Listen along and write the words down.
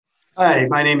Hi,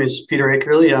 my name is Peter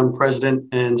Akerley. I'm President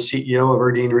and CEO of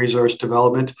Erdene Resource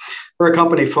Development. We're a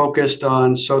company focused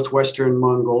on southwestern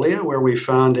Mongolia, where we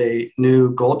found a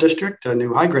new gold district, a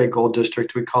new high-grade gold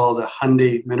district we call the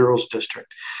Khundy Minerals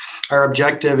District. Our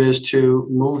objective is to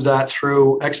move that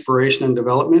through exploration and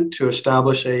development to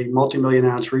establish a multi-million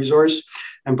ounce resource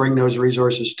and bring those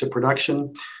resources to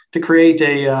production to create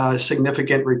a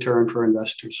significant return for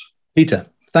investors. Peter,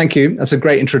 thank you. That's a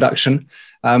great introduction.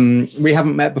 We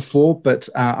haven't met before, but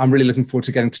I'm really looking forward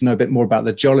to getting to know a bit more about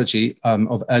the geology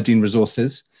of Erdene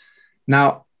Resources.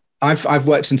 Now, I've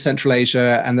worked in Central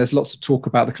Asia, and there's lots of talk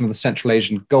about the kind of the Central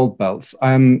Asian gold belts.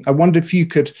 I wonder if you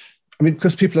could,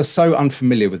 because people are so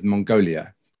unfamiliar with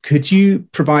Mongolia, could you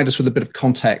provide us with a bit of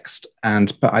context?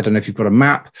 But I don't know if you've got a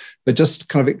map, but just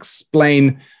kind of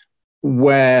explain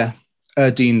where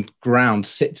Erdene ground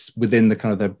sits within the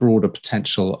kind of the broader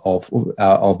potential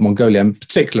of Mongolia, in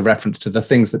particular reference to the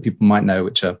things that people might know,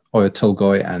 which are Oyu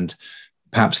Tolgoi and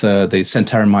perhaps the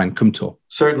Centerra mine Kumtor.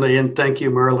 Certainly, and thank you,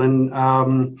 Merlin.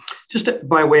 Just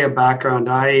by way of background,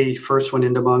 I first went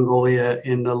into Mongolia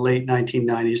in the late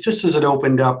 1990s, just as it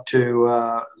opened up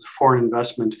to foreign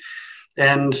investment.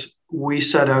 And we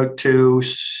set out to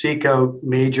seek out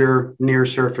major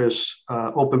near-surface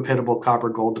open pitable copper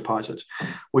gold deposits.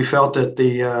 We felt that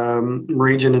the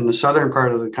region in the southern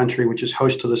part of the country, which is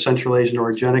host to the Central Asian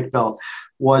Orogenic Belt,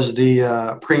 was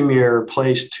the premier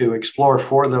place to explore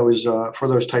for those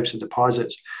types of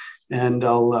deposits. And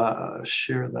I'll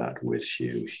share that with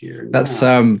you here. That's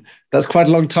quite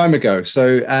a long time ago.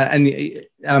 So, are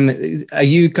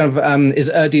you kind of is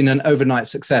Erdene an overnight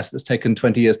success that's taken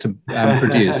 20 years to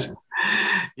produce?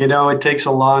 You know, it takes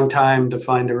a long time to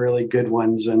find the really good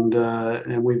ones, and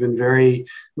we've been very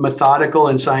methodical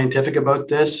and scientific about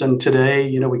this. And today,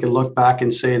 you know, we can look back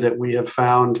and say that we have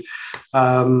found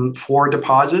 4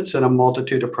 deposits and a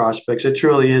multitude of prospects. It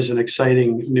truly is an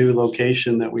exciting new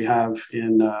location that we have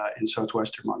in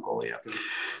southwestern Mongolia.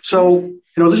 So,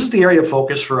 you know, this is the area of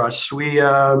focus for us. We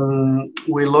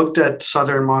looked at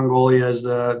southern Mongolia as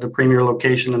the premier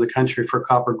location in the country for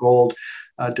copper gold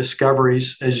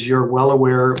discoveries. As you're well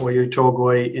aware, Oyu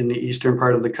Tolgoi in the eastern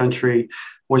part of the country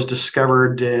was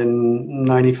discovered in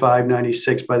 95,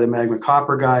 96 by the Magma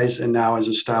Copper guys, and now has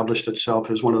established itself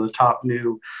as one of the top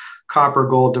new copper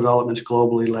gold developments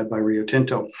globally, led by Rio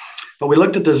Tinto. But we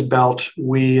looked at this belt.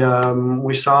 We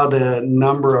saw the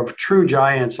number of true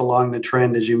giants along the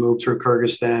trend as you move through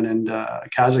Kyrgyzstan and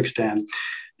Kazakhstan,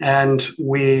 and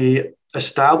we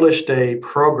established a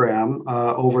program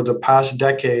over the past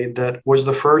decade that was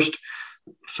the first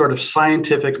sort of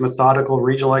scientific, methodical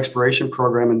regional exploration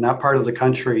program in that part of the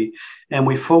country. And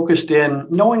we focused in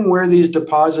knowing where these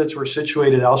deposits were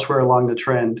situated elsewhere along the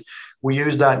trend. We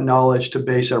used that knowledge to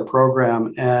base our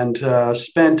program and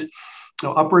spent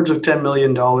upwards of $10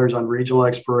 million on regional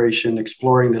exploration,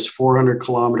 exploring this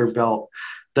 400-kilometer belt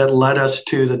that led us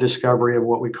to the discovery of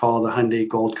what we call the Khundy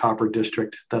Gold Copper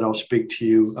District that I'll speak to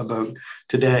you about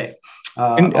today.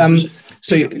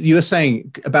 So you were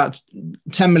saying about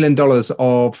 $10 million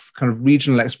of kind of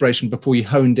regional exploration before you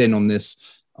honed in on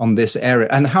this area.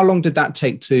 And how long did that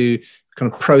take to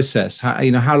kind of process?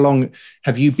 How long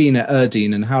have you been at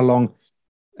Erdene, and how long,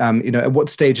 at what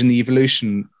stage in the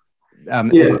evolution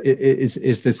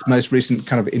is this most recent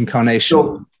kind of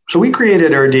incarnation? So we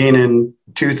created Erdene in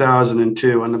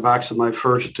 2002 on the backs of my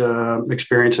first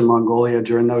experience in Mongolia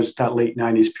during that late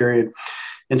 90s period.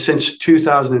 And since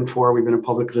 2004, we've been a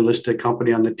publicly listed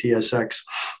company on the TSX.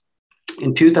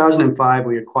 In 2005,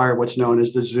 we acquired what's known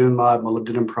as the Zunmod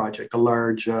molybdenum project,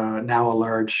 now a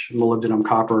large molybdenum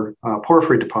copper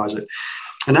porphyry deposit.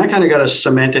 And that kind of got us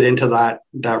cemented into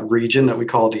that region that we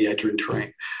call the Edrin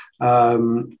Terrane.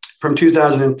 From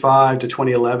 2005 to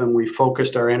 2011, we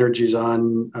focused our energies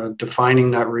on defining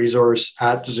that resource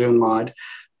at Zunmod,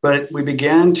 but we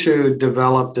began to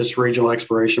develop this regional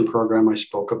exploration program I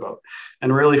spoke about.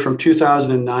 And really from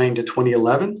 2009 to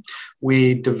 2011,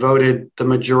 we devoted the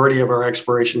majority of our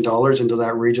exploration dollars into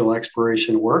that regional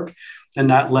exploration work.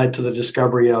 And that led to the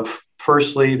discovery of,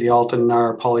 firstly, the Altan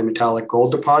Nar polymetallic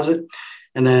gold deposit,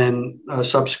 and then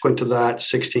subsequent to that,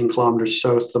 16 kilometers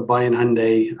south, the Bayan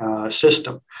Khundy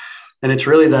system. And it's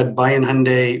really that Bayan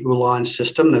Khundy Ulan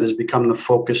system that has become the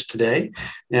focus today.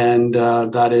 And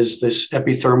that is this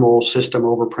epithermal system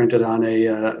overprinted on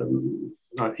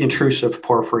a intrusive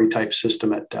porphyry type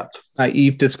system at depth.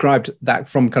 You've described that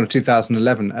from kind of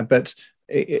 2011, but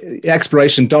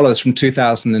exploration dollars from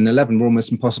 2011 were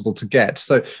almost impossible to get.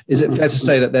 So is it fair to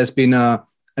say that there's been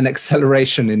an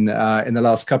acceleration in the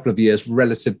last couple of years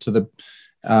relative to the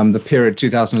period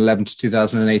 2011 to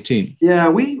 2018?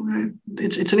 Yeah,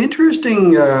 it's an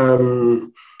interesting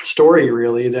story,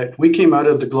 really, that we came out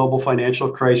of the global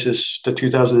financial crisis, the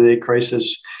 2008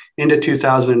 crisis, into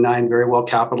 2009 very well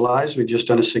capitalized. We'd just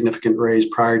done a significant raise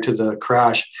prior to the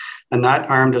crash, and that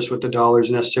armed us with the dollars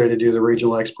necessary to do the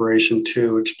regional exploration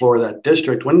to explore that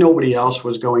district when nobody else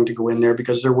was going to go in there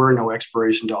because there were no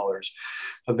exploration dollars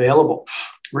available.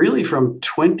 Really, from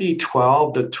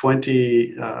 2012 to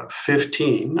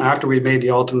 2015, after we made the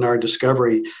Altan Nar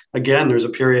discovery, again, there's a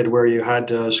period where you had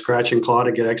to scratch and claw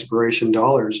to get exploration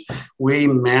dollars. We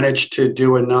managed to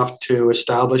do enough to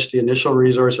establish the initial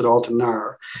resource at Altan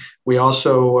Nar. We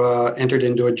also entered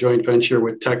into a joint venture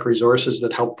with Teck Resources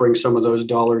that helped bring some of those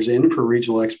dollars in for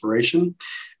regional exploration.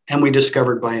 And we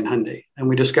discovered Bayan Khundii. And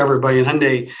we discovered Bayan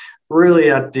Khundii really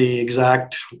at the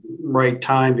exact right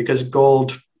time because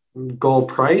gold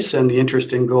price and the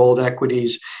interest in gold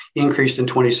equities increased in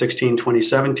 2016,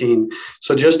 2017.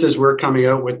 So just as we're coming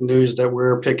out with news that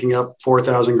we're picking up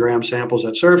 4,000 gram samples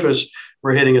at surface,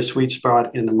 we're hitting a sweet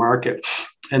spot in the market.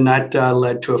 And that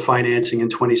led to a financing in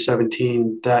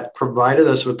 2017 that provided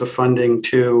us with the funding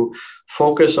to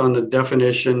focus on the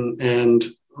definition and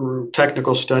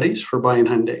technical studies for Bayan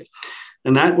Khundii.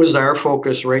 And that was our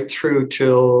focus right through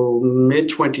till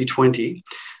mid-2020,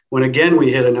 when again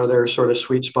we hit another sort of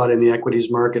sweet spot in the equities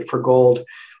market for gold.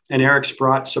 And Eric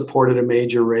Sprott supported a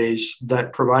major raise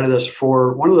that provided us,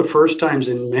 for one of the first times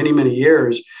in many, many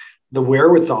years, the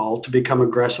wherewithal to become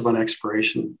aggressive on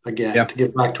exploration again, to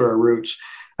get back to our roots.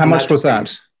 How much was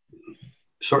that?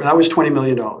 So that was $20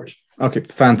 million. Okay,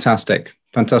 fantastic.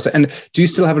 And do you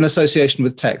still have an association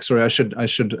with Teck? Sorry, I should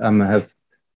have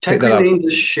Teck remains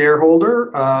a shareholder.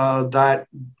 That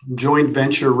joint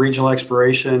venture regional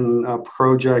exploration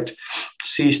project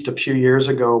ceased a few years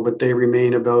ago, but they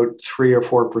remain about 3 or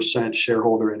 4%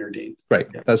 shareholder in Erdene. Great,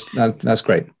 yeah. That's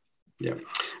great. Yeah,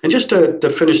 and just to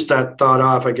finish that thought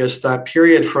off, I guess that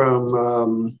period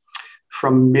from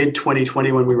mid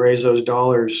 2020 when we raised those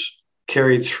dollars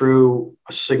carried through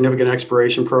a significant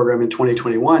exploration program in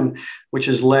 2021, which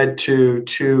has led to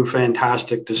two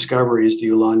fantastic discoveries, the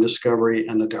Ulaan discovery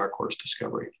and the Dark Horse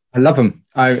discovery. I love them.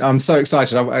 I'm so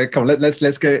excited. Come on,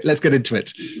 let's get into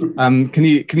it. Can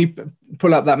you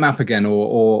pull up that map again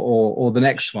or the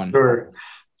next one? Sure.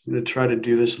 I'm going to try to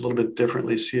do this a little bit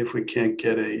differently, see if we can't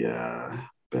get a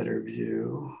better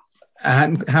view.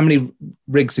 How many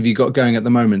rigs have you got going at the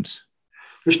moment?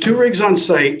 There's 2 rigs on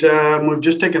site. We've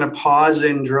just taken a pause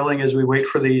in drilling as we wait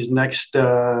for these next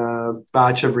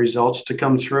batch of results to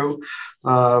come through.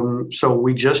 So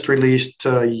we just released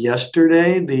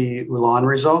yesterday the Ulaan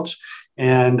results,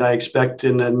 and I expect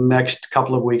in the next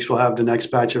couple of weeks we'll have the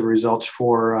next batch of results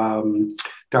for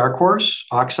Dark Horse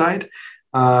oxide.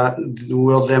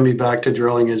 We'll then be back to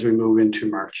drilling as we move into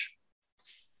March.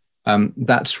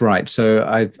 That's right. So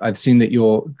I've seen that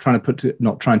you're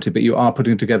you are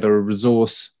putting together a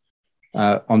resource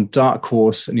on Dark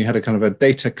Horse, and you had a kind of a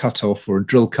data cutoff or a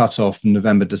drill cutoff in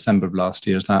November, December of last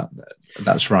year.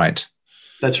 That's right?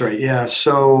 That's right. Yeah.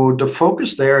 So the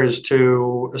focus there is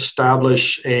to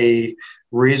establish a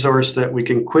resource that we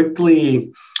can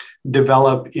quickly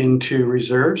develop into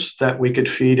reserves that we could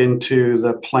feed into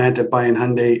the plant at Bayan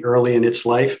Khundii early in its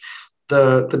life.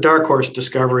 The Dark Horse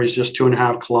discovery is just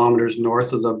 2.5 kilometers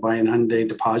north of the Bayan Khundii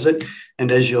deposit.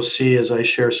 And as you'll see, as I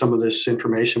share some of this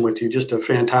information with you, just a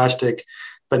fantastic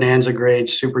bonanza grade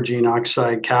supergene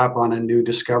oxide cap on a new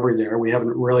discovery there. We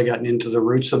haven't really gotten into the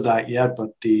roots of that yet, but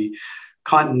the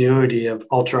continuity of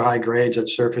ultra high grades at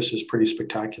surface is pretty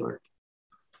spectacular.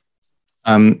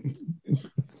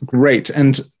 Great.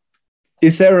 And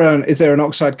is there an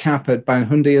oxide cap at Bayan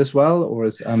Khundii as well, or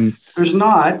is There's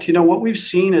not. You know what we've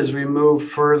seen as we move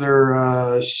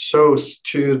further south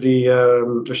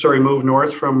to move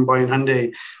north from Bayan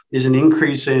Khundii is an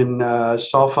increase in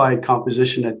sulfide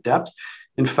composition at depth.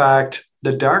 In fact,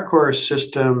 the Dark Horse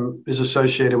system is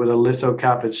associated with a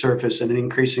lithocap at surface and an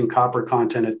increase in copper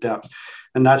content at depth.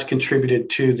 And that's contributed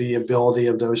to the ability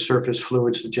of those surface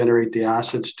fluids to generate the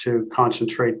acids to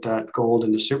concentrate that gold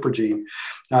in the supergene.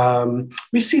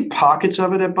 We see pockets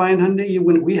of it at Bayan Khundii.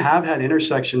 We have had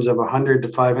intersections of 100 to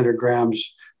 500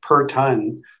 grams per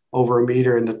ton over a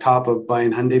meter in the top of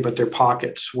Bayan Khundii, but they're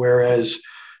pockets. Whereas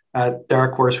at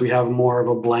Dark Horse, we have more of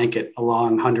a blanket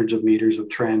along hundreds of meters of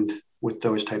trend with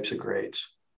those types of grades.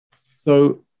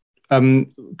 So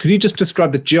could you just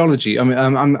describe the geology? I mean,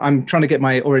 I'm trying to get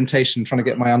my orientation, trying to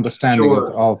get my understanding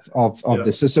of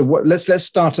this. So let's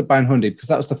start at Bayan Khundii, because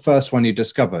that was the first one you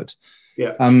discovered.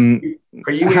 Yeah.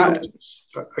 Are you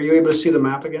able to see the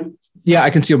map again? Yeah, I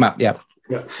can see your map. Yeah.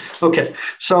 Yeah. Okay.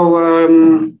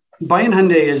 So Bayan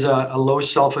Hyundai is a low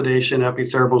sulfidation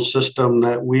epithermal system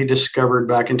that we discovered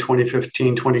back in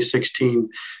 2015, 2016.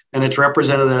 And it's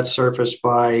represented at surface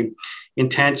by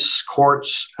intense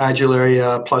quartz,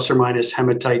 adularia, plus or minus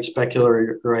hematite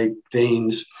specularite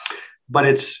veins. But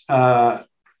it's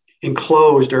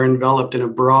enclosed or enveloped in a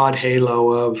broad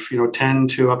halo of 10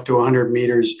 to up to 100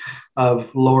 meters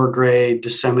of lower grade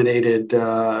disseminated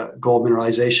gold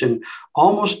mineralization,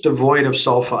 almost devoid of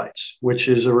sulfides, which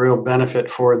is a real benefit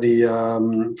for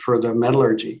the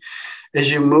metallurgy.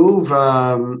 As you move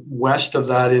west of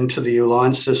that into the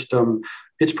Ulaan system,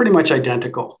 it's pretty much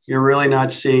identical. You're really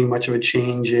not seeing much of a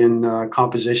change in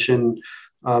composition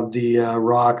of the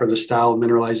rock or the style of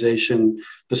mineralization.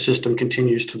 The system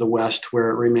continues to the west where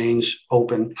it remains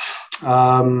open.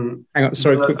 Hang on,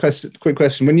 sorry, quick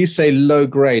question. When you say low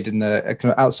grade in the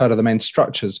kind of outside of the main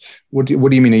structures, what do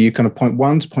you mean? Are you kind of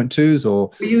 0.1s, 0.2s,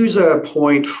 or? We use a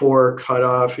 0.4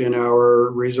 cutoff in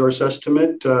our resource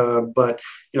estimate, but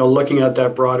looking at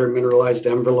that broader mineralized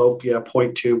envelope,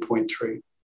 0.2, 0.3.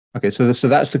 Okay, so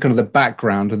that's the kind of the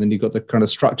background, and then you've got the kind of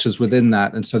structures within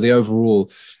that, and so the overall,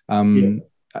 so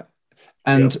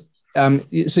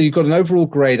you've got an overall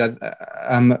grade at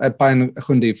Bayan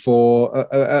Hyundai for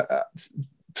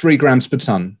 3 grams per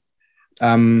ton.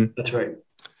 That's right.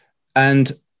 And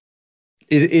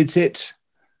is it?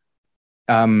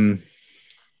 Does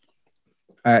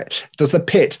the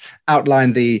pit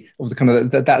outline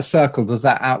that circle? Does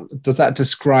that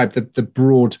describe the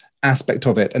broad aspect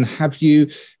of it? And have you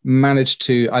managed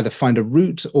to either find a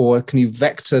route, or can you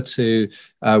vector to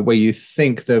where you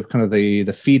think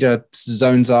the feeder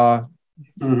zones are?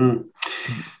 Mm-hmm.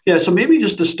 Yeah, so maybe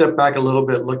just to step back a little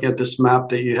bit, looking at this map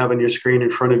that you have on your screen in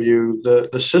front of you,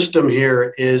 the system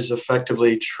here is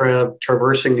effectively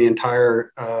traversing the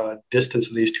entire distance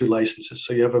of these two licenses.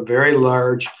 So you have a very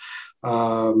large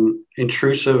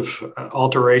intrusive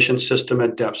alteration system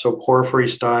at depth, so porphyry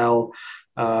style,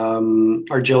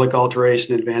 argillic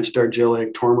alteration, advanced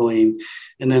argillic, tourmaline,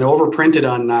 and then overprinted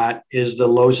on that is the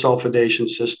low sulfidation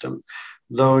system.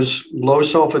 Those low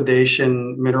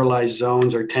sulfidation mineralized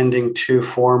zones are tending to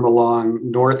form along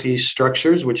northeast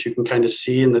structures, which you can kind of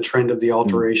see in the trend of the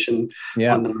alteration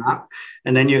on the map.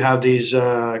 And then you have these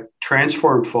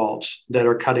transform faults that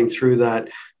are cutting through that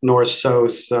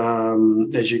north-south,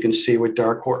 as you can see with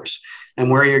Dark Horse. And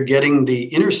where you're getting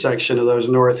the intersection of those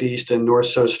northeast and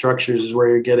north-south structures is where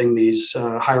you're getting these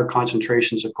higher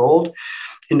concentrations of gold.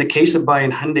 In the case of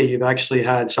Bayan Hyundai, you've actually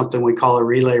had something we call a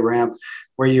relay ramp,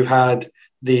 where you've had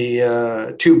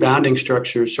the two bounding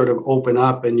structures sort of open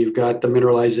up, and you've got the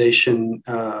mineralization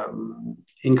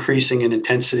increasing in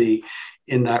intensity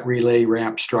in that relay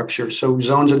ramp structure. So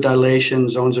zones of dilation,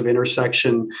 zones of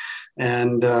intersection,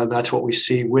 and that's what we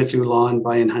see with Ulaan,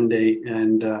 Bayan Hyundai,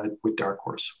 and with Dark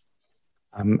Horse.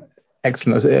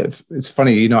 Excellent. It's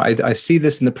funny, I see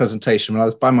this in the presentation when I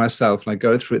was by myself, and I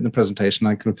go through it in the presentation.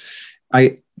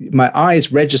 My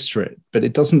eyes register it, but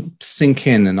it doesn't sink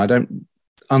in, and I don't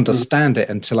understand it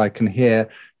until I can hear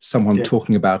someone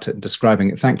talking about it and describing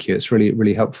it. Thank you. It's really,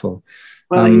 really helpful.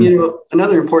 Well,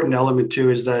 another important element too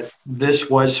is that this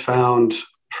was found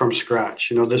from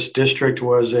scratch. This district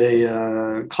was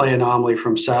a clay anomaly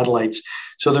from satellites.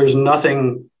 So there's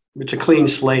nothing, it's a clean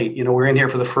slate. We're in here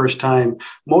for the first time.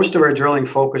 Most of our drilling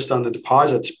focused on the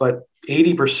deposits, but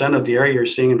 80% of the area you're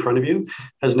seeing in front of you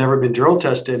has never been drill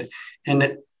tested.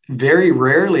 And very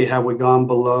rarely have we gone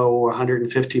below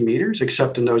 150 meters,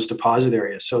 except in those deposit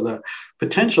areas. So the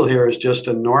potential here is just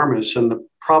enormous. And the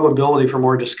probability for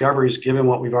more discoveries, given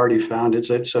what we've already found, it's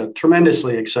a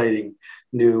tremendously exciting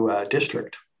new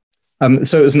district.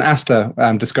 So it was an ASTA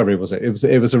discovery, was it?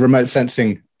 It was a remote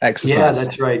sensing exercise. Yeah,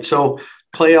 that's right. So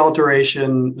clay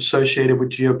alteration associated with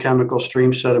geochemical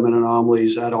stream sediment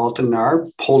anomalies at Altan Nar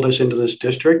pulled us into this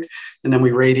district, and then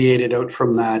we radiated out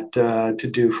from that to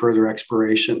do further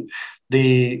exploration.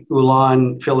 The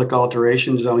Ulaan phyllic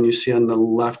alteration zone you see on the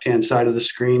left-hand side of the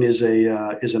screen is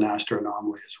an ASTA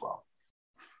anomaly as well.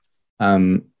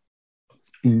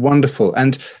 Wonderful.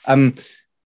 And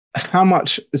how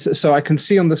much, so I can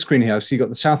see on the screen here, so you've got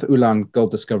the South Ulaan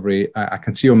gold discovery. I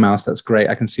can see your mouse, that's great.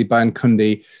 I can see Bayan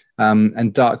Hyundai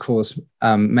and Dark Horse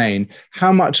main.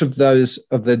 How much of those,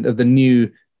 of the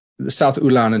new South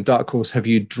Ulaan and Dark Horse have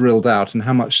you drilled out, and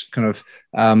how much kind of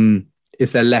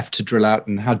is there left to drill out,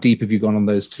 and how deep have you gone on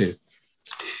those two?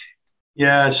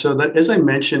 Yeah, so as I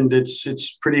mentioned,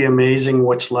 it's pretty amazing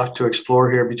what's left to explore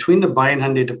here. Between the Bayan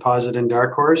Hyundai deposit and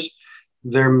Dark Horse,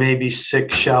 there may be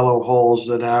 6 shallow holes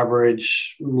that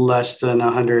average less than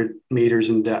 100 meters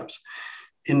in depth.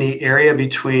 In the area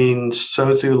between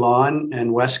South Ulaan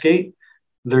and Westgate,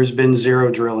 there's been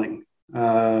 0 drilling.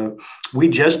 We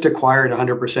just acquired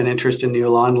 100% interest in the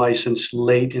Ulaan license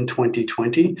late in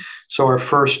 2020. So our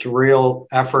first real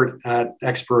effort at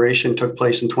exploration took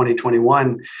place in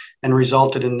 2021 and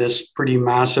resulted in this pretty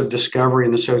massive discovery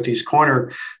in the southeast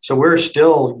corner. So we're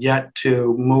still yet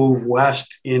to move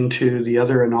west into the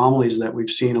other anomalies that we've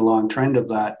seen a long trend of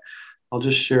that. I'll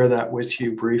just share that with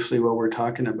you briefly while we're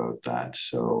talking about that.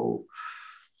 So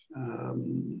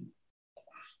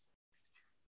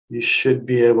you should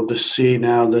be able to see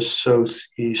now the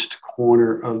southeast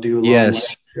corner of the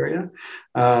Ulaan area.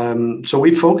 So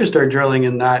we focused our drilling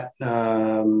in that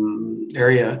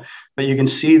area, but you can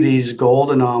see these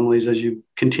gold anomalies as you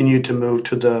continue to move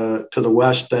to the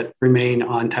west that remain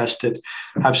untested,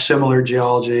 have similar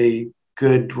geology,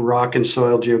 good rock and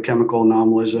soil geochemical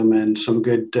anomalism, and some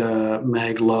good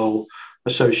mag-low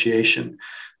association.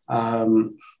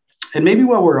 And maybe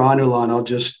while we're on Ulaan, I'll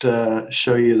just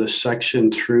show you the section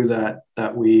through that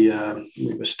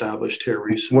we've established here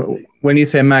recently. When you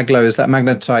say mag-low, is that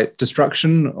magnetite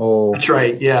destruction or? That's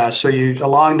right. Yeah. So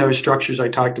along those structures I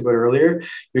talked about earlier,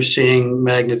 you're seeing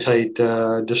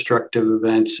magnetite destructive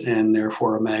events and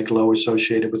therefore a mag-low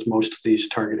associated with most of these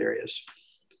target areas.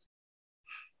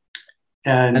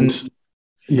 And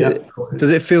yeah,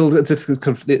 does it feel as if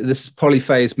this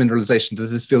polyphase mineralization? Does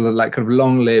this feel like kind of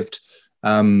long-lived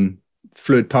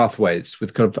fluid pathways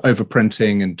with kind of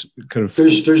overprinting and kind of?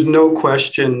 There's no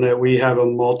question that we have a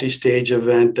multi-stage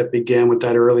event that began with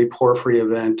that early porphyry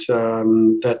event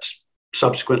that's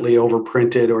subsequently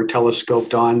overprinted or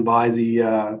telescoped on by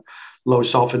the low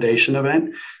sulfidation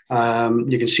event.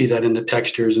 You can see that in the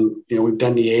textures, and we've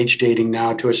done the age dating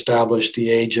now to establish the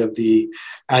age of the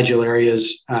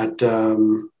adularias at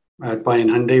Bayan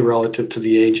Khundii relative to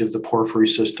the age of the porphyry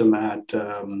system at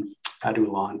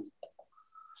Ulaan.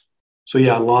 So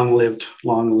yeah, long-lived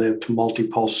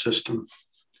multi-pulse system.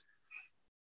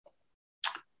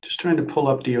 Just trying to pull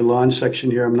up the Ulaan section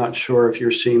here. I'm not sure if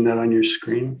you're seeing that on your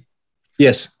screen.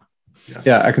 Yes.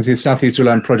 Yeah, I can see the Southeast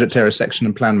Ulaan project area section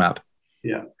and plan map.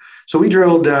 Yeah. So we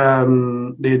drilled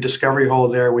the discovery hole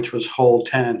there, which was hole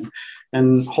 10.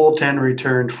 And hole 10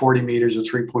 returned 40 meters at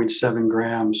 3.7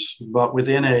 grams. But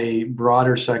within a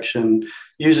broader section,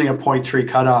 using a 0.3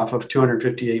 cutoff of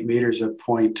 258 meters at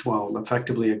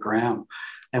effectively a gram.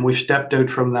 And we've stepped out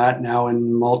from that now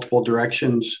in multiple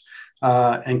directions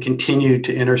and continue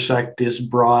to intersect this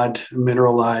broad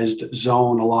mineralized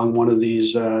zone along one of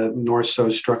these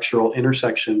north-south structural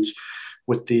intersections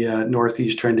with the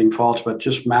northeast trending faults, but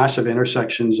just massive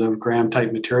intersections of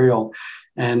gram-type material.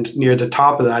 And near the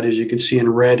top of that, as you can see in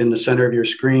red in the center of your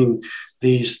screen,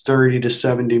 these 30 to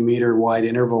 70 meter wide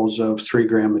intervals of 3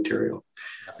 gram material.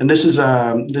 And this is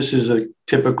a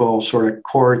typical sort of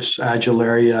quartz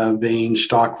adularia vein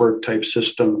stockwork type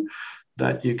system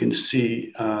that you can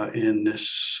see in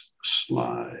this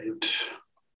slide.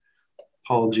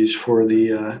 Apologies for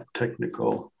the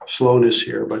technical slowness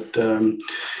here, but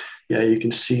yeah, you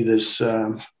can see this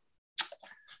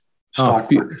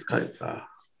stockwork type.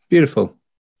 Beautiful.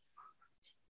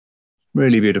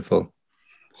 Really beautiful.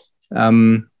 Yeah,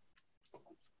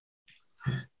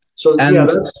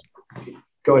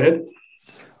 go ahead.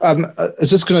 I was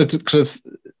just going to kind of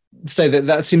say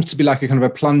that seems to be like a kind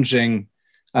of a plunging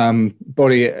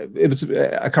body. It was,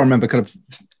 I can't remember, kind of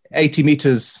 80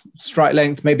 meters strike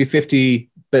length, maybe 50,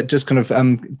 but just kind of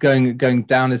going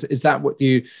down. Is that what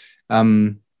you?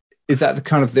 Is that the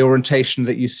kind of the orientation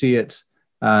that you see at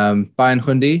Bayan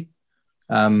Khundii?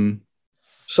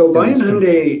 So Bayan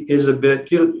Khundii is a bit,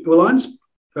 Ulaan's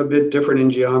a bit different in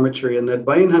geometry, in that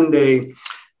Bayan Khundii,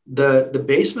 the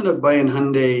basement of Bayan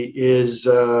Khundii is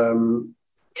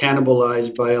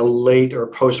cannibalized by a late or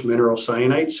post-mineral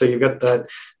syenite. So you've got that,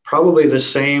 probably the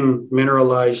same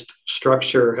mineralized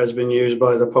structure has been used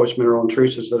by the post-mineral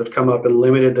intrusives that have come up and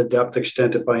limited the depth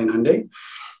extent at Bayan Khundii.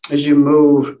 As you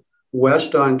move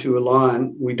west onto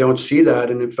Ulaan, we don't see that.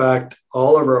 And in fact,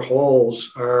 all of our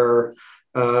holes are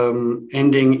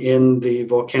ending in the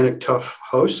volcanic tuff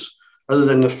house, other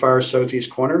than the far southeast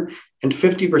corner. And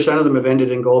 50% of them have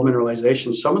ended in gold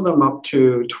mineralization, some of them up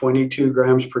to 22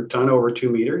 grams per ton over 2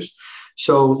 meters.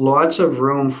 So lots of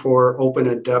room for open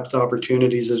at depth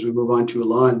opportunities as we move on to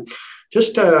Ulaan.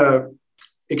 Just to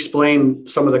explain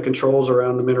some of the controls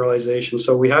around the mineralization.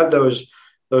 So we have those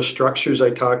structures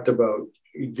I talked about.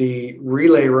 The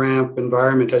relay ramp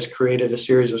environment has created a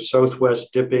series of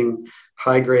southwest dipping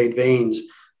high-grade veins,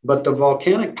 but the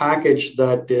volcanic package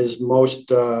that is most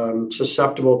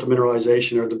susceptible to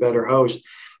mineralization, or the better host,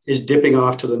 is dipping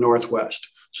off to the northwest.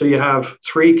 So you have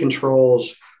 3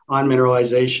 controls on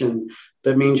mineralization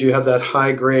that means you have that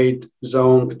high grade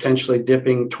zone potentially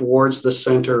dipping towards the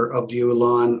center of the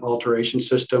Ulaan alteration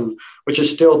system, which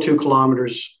is still 2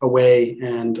 kilometers away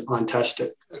and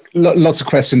untested. Lots of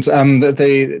questions.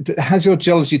 Has your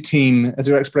geology team, has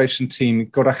your exploration team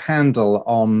got a handle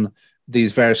on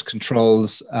these various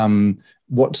controls?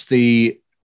 What's the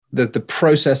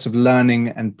process of learning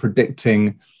and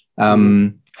predicting?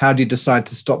 How do you decide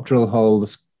to stop drill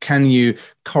holes? Can you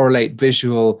correlate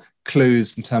visual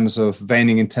clues in terms of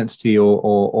veining intensity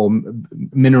or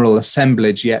mineral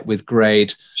assemblage yet with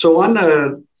grade? So on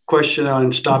the question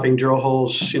on stopping drill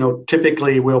holes,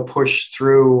 typically we'll push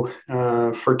through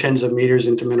for tens of meters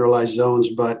into mineralized zones,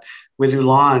 but with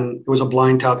Ulaan, it was a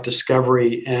blind top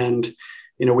discovery, and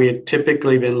we had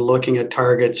typically been looking at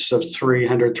targets of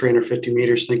 300, 350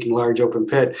 meters, thinking large open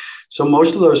pit. So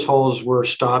most of those holes were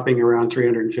stopping around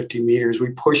 350 meters. We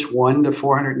pushed 1 to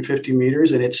 450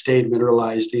 meters and it stayed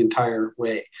mineralized the entire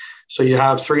way. So you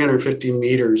have 350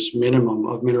 meters minimum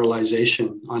of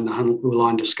mineralization on the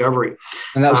Ulaan discovery.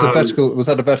 And that was was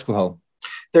that a vertical hole?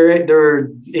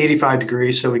 They're 85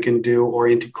 degrees, so we can do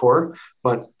oriented core,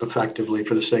 but effectively,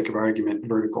 for the sake of argument,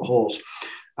 vertical holes.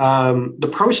 The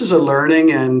process of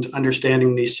learning and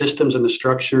understanding these systems and the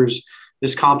structures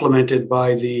is complemented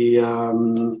by the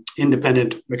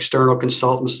independent external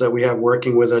consultants that we have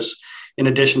working with us, in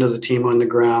addition to the team on the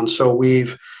ground. So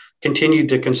we've continued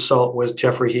to consult with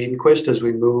Jeffrey Hedenquist as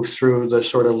we move through the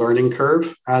sort of learning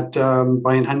curve at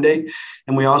Bayan Khundii.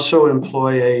 And we also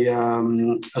employ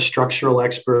a structural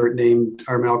expert named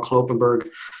Armel Kloppenberg,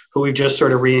 who we've just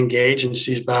sort of re-engaged, and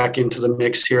she's back into the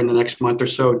mix here in the next month or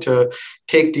so to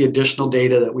take the additional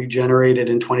data that we generated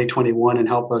in 2021 and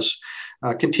help us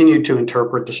continue to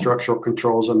interpret the structural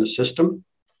controls on the system.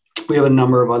 We have a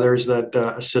number of others that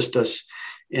assist us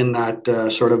in that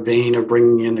sort of vein of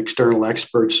bringing in external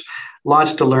experts.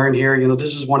 Lots to learn here.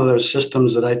 This is one of those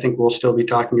systems that I think we'll still be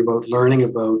talking about, learning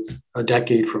about a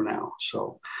decade from now.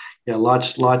 So yeah,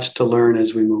 lots to learn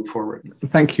as we move forward.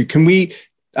 Thank you. Can we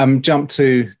jump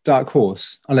to Dark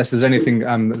Horse, unless there's anything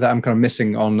that I'm kind of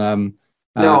missing on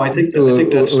no, I think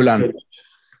that's Ulaan. Good.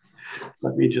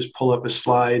 Let me just pull up a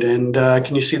slide. And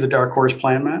can you see the Dark Horse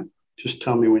plan, Matt? Just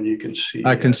tell me when you can see.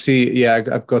 I can see, yeah,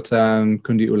 I've got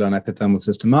Khundii Ulaan epithermal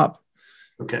system up.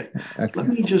 Okay. Let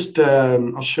me just,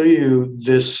 I'll show you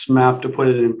this map to put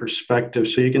it in perspective.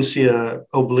 So you can see a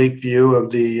oblique view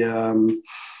of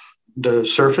the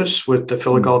surface with the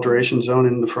phyllic alteration zone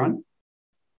in the front.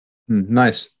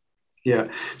 Nice. Yeah.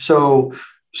 So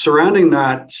surrounding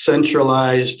that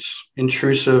centralized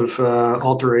intrusive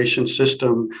alteration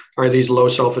system are these low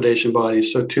sulfidation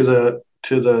bodies. So to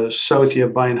the south, you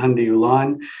have Bayan Khundii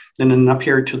Ulaan. And then up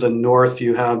here to the north,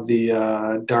 you have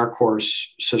the Dark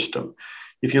Horse system.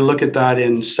 If you look at that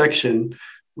in section,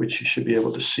 which you should be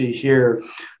able to see here,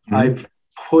 I've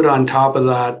put on top of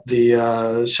that the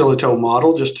Sillitoe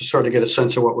model just to sort of get a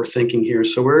sense of what we're thinking here.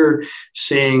 So we're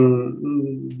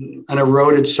seeing an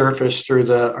eroded surface through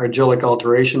the argillic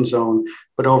alteration zone,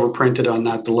 but overprinted on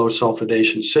that the low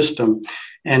sulfidation system.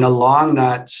 And along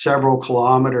that several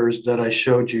kilometers that I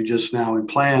showed you just now in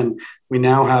plan, we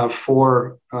now have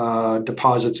 4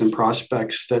 deposits and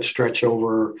prospects that stretch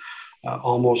over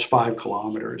almost 5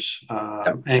 kilometers,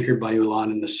 anchored by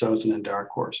Ulaan in the south and in Dark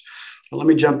Horse. So let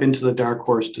me jump into the Dark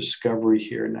Horse discovery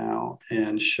here now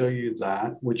and show you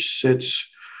that, which sits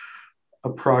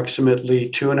approximately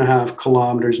 2.5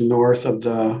 kilometers north of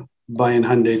the Bayan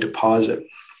Khundii deposit.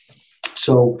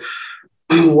 So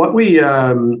what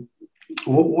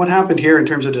happened here in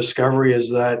terms of discovery is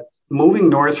that moving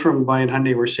north from Bayan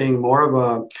Khundii, we're seeing more of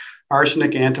a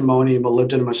arsenic, antimony,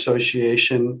 molybdenum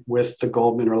association with the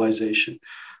gold mineralization.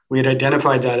 We had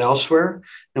identified that elsewhere,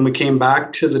 and we came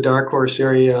back to the Dark Horse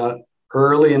area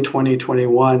early in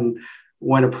 2021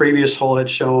 when a previous hole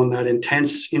had shown that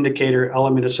intense indicator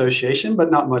element association, but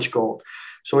not much gold.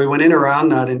 So we went in around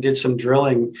that and did some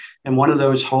drilling, and one of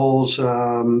those holes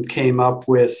came up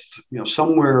with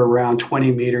somewhere around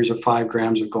 20 meters of 5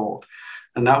 grams of gold.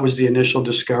 And that was the initial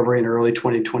discovery in early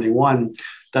 2021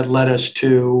 that led us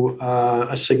to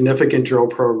a significant drill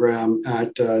program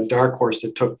at Dark Horse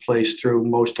that took place through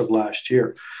most of last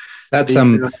year.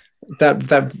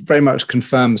 That very much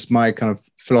confirms my kind of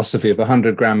philosophy of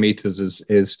 100 gram meters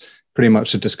is pretty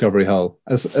much a discovery hole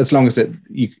as long as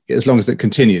it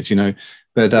continues,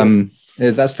 But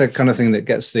that's the kind of thing that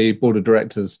gets the board of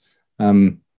directors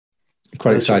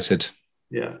quite excited.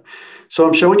 Yeah. So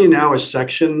I'm showing you now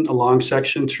a long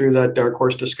section through that Dark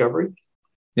Horse discovery.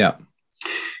 Yeah.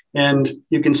 And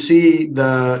you can see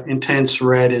the intense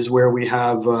red is where we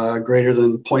have greater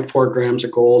than 0.4 grams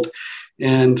of gold.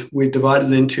 And we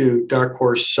divided into Dark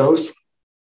Horse South,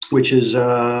 which is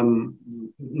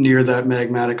near that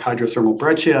magmatic hydrothermal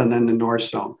breccia, and then the north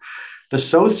zone. The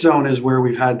south zone is where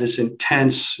we've had this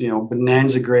intense,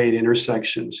 bonanza grade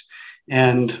intersections.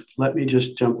 And let me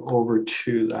just jump over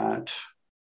to that.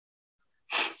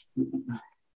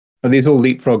 Are these all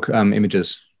leapfrog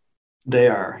images? They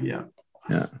are, yeah.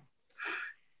 Yeah.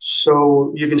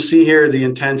 So you can see here the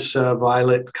intense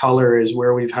violet color is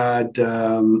where we've had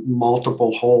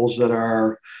multiple holes that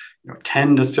are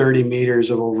 10 to 30 meters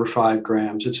of over 5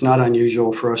 grams. It's not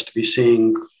unusual for us to be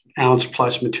seeing ounce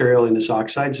plus material in this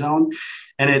oxide zone.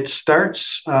 And it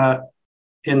starts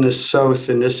in the south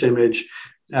in this image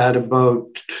at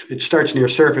it starts near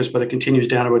surface, but it continues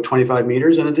down about 25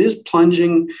 meters. And it is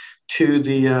plunging to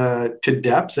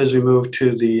depth as we move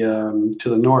to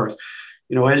the north.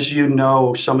 As you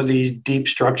know, some of these deep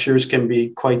structures can be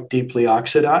quite deeply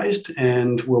oxidized,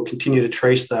 and we'll continue to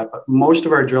trace that. But most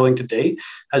of our drilling to date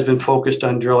has been focused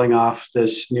on drilling off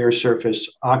this near surface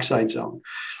oxide zone.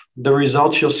 The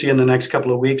results you'll see in the next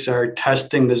couple of weeks are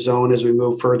testing the zone as we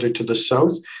move further to the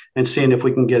south and seeing if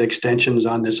we can get extensions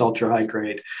on this ultra high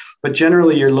grade. But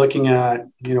generally, you're looking at,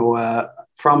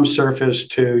 from surface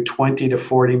to 20 to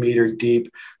 40 meter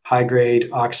deep high grade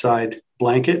oxide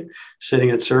blanket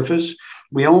sitting at surface.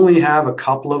 We only have a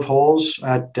couple of holes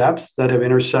at depth that have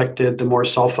intersected the more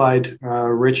sulfide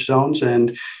rich zones.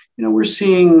 And, we're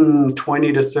seeing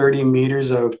 20 to 30 meters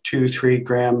of 2-3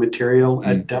 gram material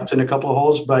at depth in a couple of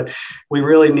holes, but we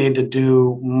really need to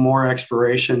do more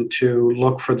exploration to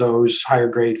look for those higher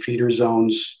grade feeder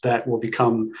zones that will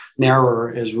become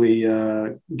narrower as we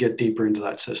get deeper into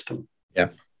that system.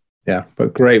 Yeah,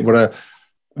 but great. What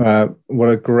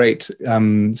a great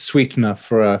sweetener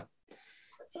for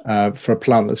a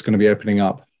plant that's going to be opening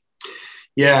up.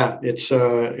 Yeah,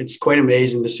 it's quite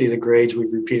amazing to see the grades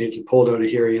we've repeatedly pulled out of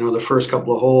here. The first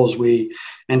couple of holes we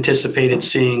anticipated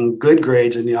seeing good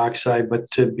grades in the oxide, but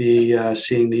to be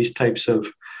seeing this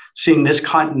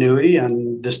continuity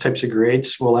and this types of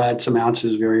grades will add some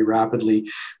ounces very rapidly.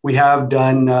 We have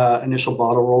done initial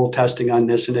bottle roll testing on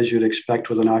this, and as you'd expect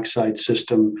with an oxide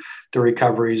system, the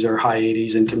recoveries are high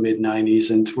 80s into mid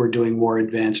 90s, and we're doing more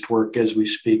advanced work as we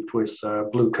speak with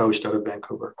Blue Coast out of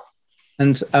Vancouver.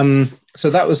 And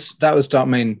so that was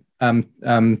Darkmain,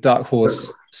 Dark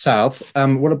Horse South.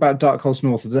 What about Dark Horse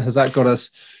North? Has that got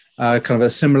us kind of a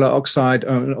similar oxide?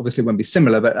 Obviously, it won't be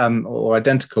similar, but or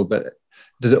identical. But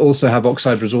does it also have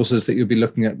oxide resources that you'll be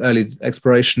looking at early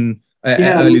exploration,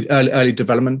 early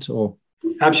development, or?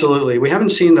 Absolutely. We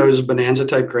haven't seen those bonanza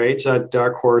type grades at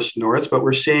Dark Horse North, but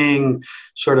we're seeing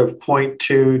sort of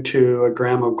 0.2 to a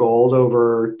gram of gold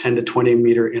over 10 to 20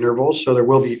 meter intervals. So there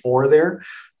will be ore there,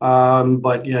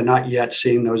 but not yet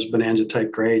seeing those bonanza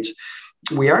type grades.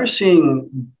 We are seeing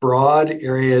broad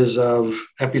areas of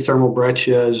epithermal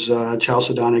breccias,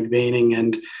 chalcedonic veining,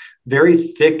 and very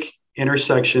thick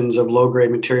intersections of low-grade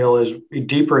material is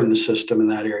deeper in the system in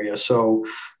that area. So,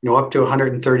 up to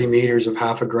 130 meters of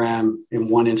half a gram in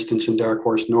one instance in Dark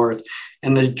Horse North.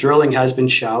 And the drilling has been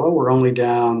shallow. We're only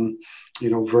down,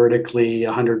 vertically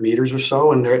 100 meters or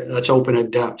so, and that's open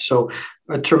at depth. So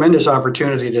a tremendous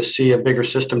opportunity to see a bigger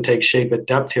system take shape at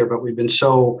depth here, but we've been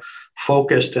so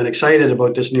focused and excited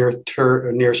about this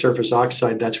near surface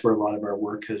oxide. That's where a lot of our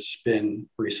work has been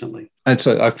recently. And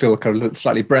so I feel like I'm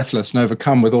slightly breathless and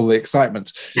overcome with all the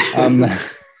excitement.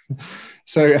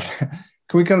 So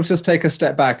can we kind of just take a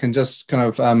step back and just kind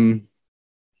of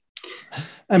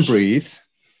and breathe?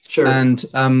 Sure.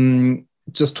 And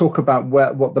just talk about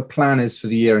what the plan is for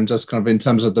the year and just kind of in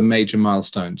terms of the major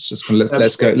milestones. Just kind of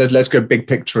let's go big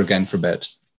picture again for a bit.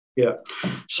 Yeah.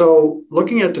 So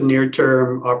looking at the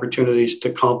near-term opportunities to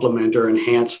complement or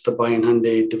enhance the Bayan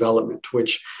Khundii development,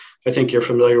 which I think you're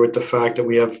familiar with the fact that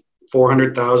we have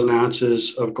 400,000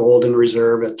 ounces of gold in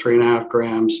reserve at 3.5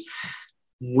 grams.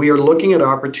 We are looking at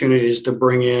opportunities to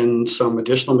bring in some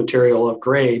additional material of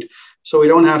grade, so we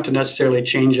don't have to necessarily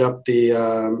change up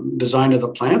the design of the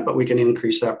plant, but we can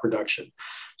increase that production.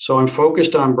 So I'm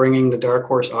focused on bringing the Dark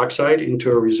Horse oxide into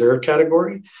a reserve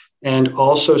category, and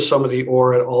also some of the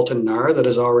ore at Altan Nar that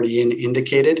is already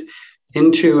indicated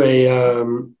into a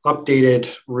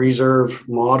updated reserve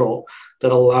model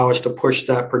that allow us to push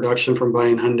that production from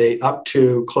Bayan Khundii up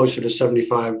to closer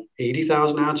to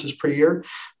 80,000 ounces per year,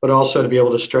 but also to be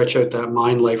able to stretch out that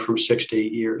mine life from 6 to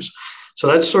 8 years. So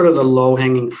that's sort of the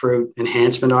low-hanging fruit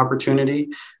enhancement opportunity,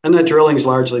 and that drilling's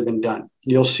largely been done.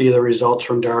 You'll see the results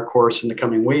from Dark Horse in the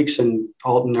coming weeks, and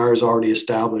Altan Nar is already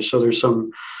established. So there's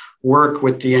some work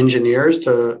with the engineers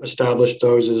to establish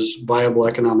those as viable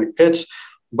economic pits,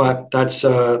 but that's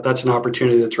an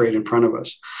opportunity that's right in front of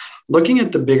us. Looking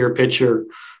at the bigger picture,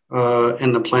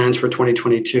 and the plans for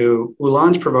 2022,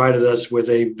 Ulan's provided us with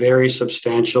a very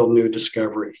substantial new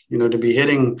discovery. To be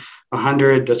hitting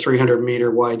 100 to 300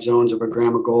 meter wide zones of a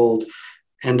gram of gold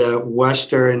and a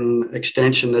western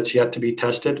extension that's yet to be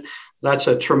tested, that's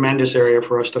a tremendous area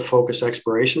for us to focus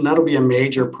exploration. That'll be a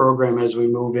major program as we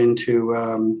move into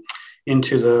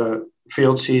the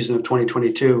field season of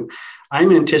 2022.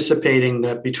 I'm anticipating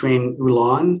that between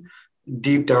Ulan,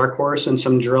 Deep Dark Horse, and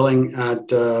some drilling at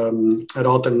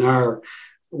Altan Nar,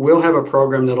 we'll have a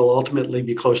program that'll ultimately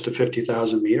be close to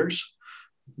 50,000 meters.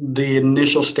 The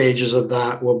initial stages of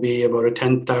that will be about a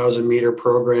 10,000 meter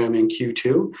program in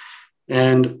Q2.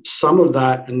 And some of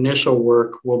that initial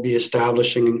work will be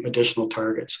establishing additional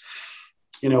targets.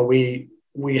 We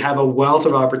have a wealth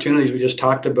of opportunities we just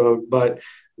talked about, but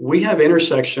we have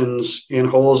intersections in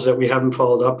holes that we haven't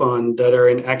followed up on that are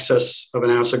in excess of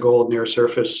an ounce of gold near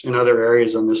surface in other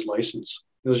areas on this license.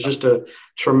 It was just a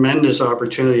tremendous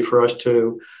opportunity for us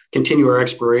to continue our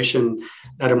exploration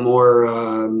at a more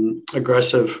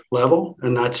aggressive level.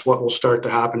 And that's what will start to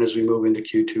happen as we move into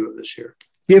Q2 of this year.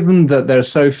 Given that there are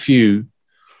so few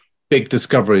big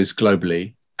discoveries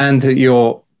globally and that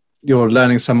you're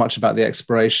learning so much about the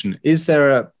exploration, is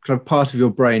there a kind of part of your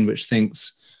brain which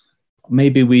thinks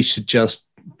maybe we should just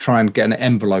try and get an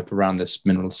envelope around this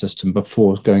mineral system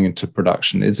before going into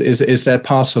production? Is there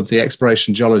part of the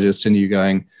exploration geologist in you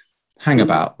going, hang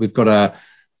about, we've got a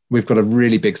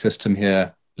really big system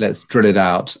here, let's drill it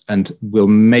out and we'll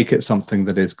make it something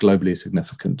that is globally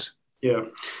significant? Yeah.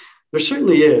 There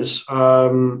certainly is.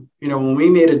 When we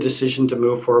made a decision to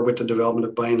move forward with the development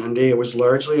of Bayan Khundii, it was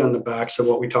largely on the backs of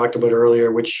what we talked about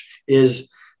earlier, which is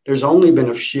there's only been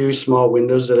a few small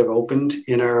windows that have opened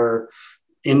in our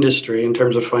industry in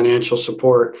terms of financial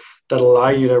support that allow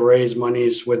you to raise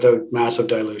monies without massive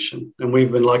dilution. And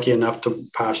we've been lucky enough to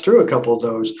pass through a couple of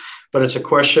those. But it's a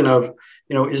question of,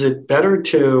 is it better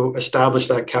to establish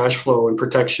that cash flow and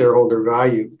protect shareholder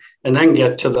value and then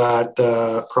get to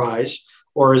that prize?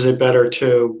 Or is it better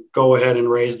to go ahead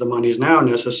and raise the monies now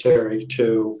necessary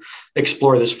to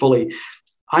explore this fully?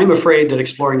 I'm afraid that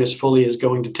exploring this fully is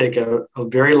going to take a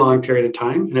very long period of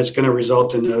time, and it's going to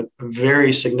result in a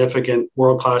very significant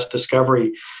world-class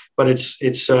discovery. But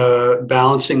it's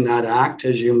balancing that act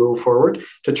as you move forward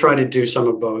to try to do some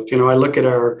of both. I look at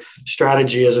our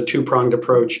strategy as a two-pronged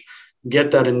approach.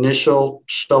 Get that initial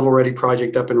shovel-ready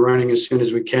project up and running as soon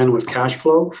as we can with cash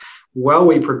flow, while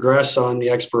we progress on the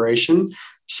exploration,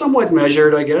 somewhat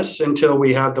measured, I guess, until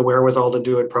we have the wherewithal to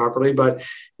do it properly. But,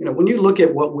 when you look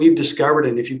at what we've discovered,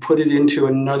 and if you put it into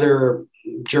another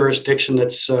jurisdiction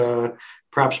that's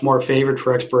perhaps more favored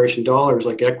for exploration dollars,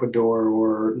 like Ecuador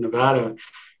or Nevada,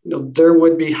 there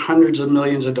would be hundreds of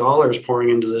millions of dollars pouring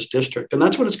into this district. And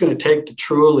that's what it's going to take to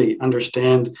truly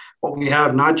understand what we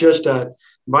have, not just at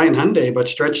Bayan Khundii, but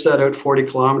stretch that out 40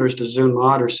 kilometers to Zuun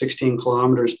Mod or 16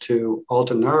 kilometers to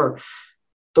Altan Nar.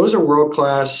 Those are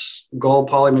world-class gold,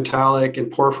 polymetallic,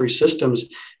 and porphyry systems,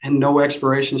 and no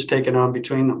exploration is taken on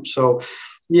between them. So,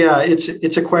 yeah, it's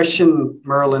a question,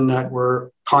 Merlin, that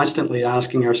we're constantly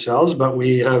asking ourselves, but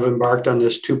we have embarked on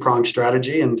this two-pronged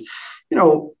strategy. And,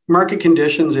 market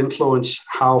conditions influence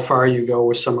how far you go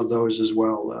with some of those as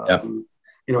well. Yeah.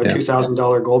 A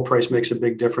 $2,000 gold price makes a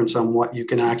big difference on what you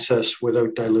can access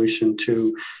without dilution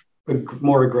to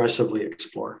more aggressively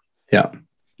explore. Yeah.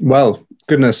 Well,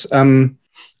 goodness.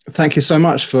 Thank you so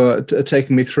much for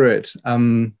taking me through it.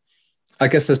 I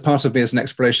guess there's part of me as an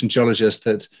exploration geologist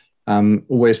that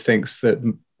always thinks that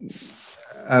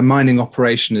a mining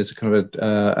operation is kind of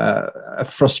a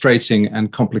frustrating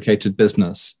and complicated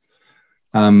business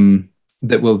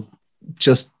that will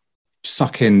just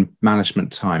suck in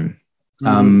management time.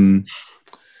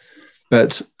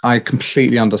 But I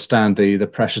completely understand the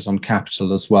pressures on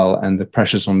capital as well, and the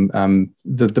pressures on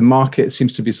the market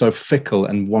seems to be so fickle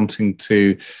and wanting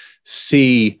to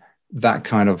see that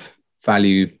kind of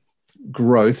value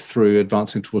growth through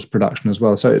advancing towards production as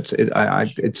well. So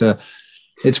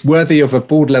it's worthy of a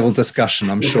board level discussion,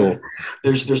 I'm sure.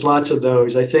 There's lots of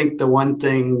those. I think the one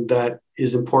thing that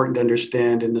is important to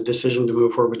understand in the decision to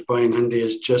move forward with Bayan Khundii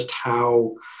is just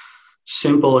how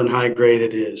simple and high grade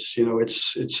it is.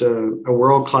 It's a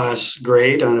world-class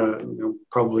grade on a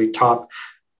probably top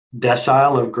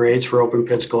decile of grades for open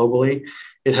pits globally.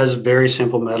 It has very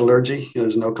simple metallurgy.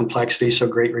 There's no complexity, so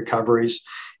great recoveries.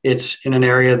 It's in an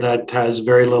area that has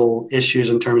very little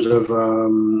issues in terms of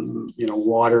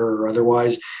water or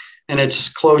otherwise, and it's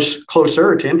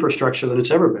closer to infrastructure than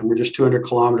it's ever been. We're just 200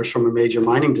 kilometers from a major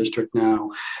mining district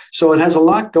now. So it has a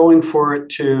lot going for it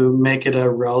to make it a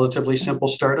relatively simple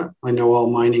startup. I know all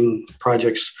mining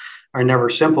projects are never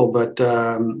simple, but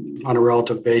on a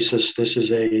relative basis, this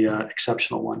is a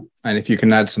exceptional one. And if you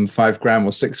can add some 5 gram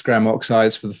or 6 gram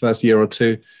oxides for the first year or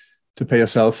two to pay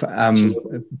yourself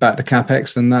back the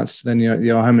capex, then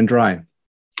you're home and dry.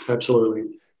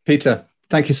 Absolutely. Peter,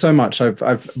 thank you so much.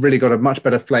 I've really got a much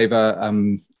better flavor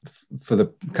for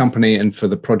the company and for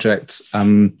the project.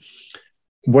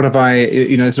 What have I,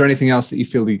 is there anything else that you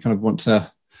feel that you kind of want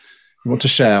to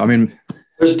share? I mean,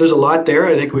 there's a lot there.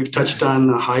 I think we've touched on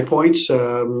the high points.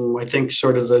 I think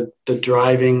sort of the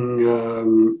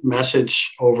driving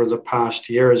message over the past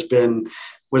year has been,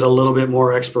 with a little bit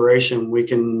more exploration, we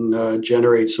can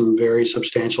generate some very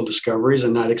substantial discoveries,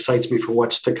 and that excites me for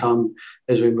what's to come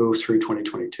as we move through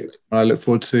 2022. I look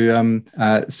forward to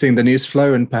seeing the news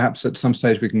flow, and perhaps at some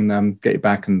stage we can get you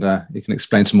back and you can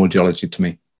explain some more geology to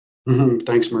me.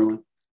 Thanks, Merlin.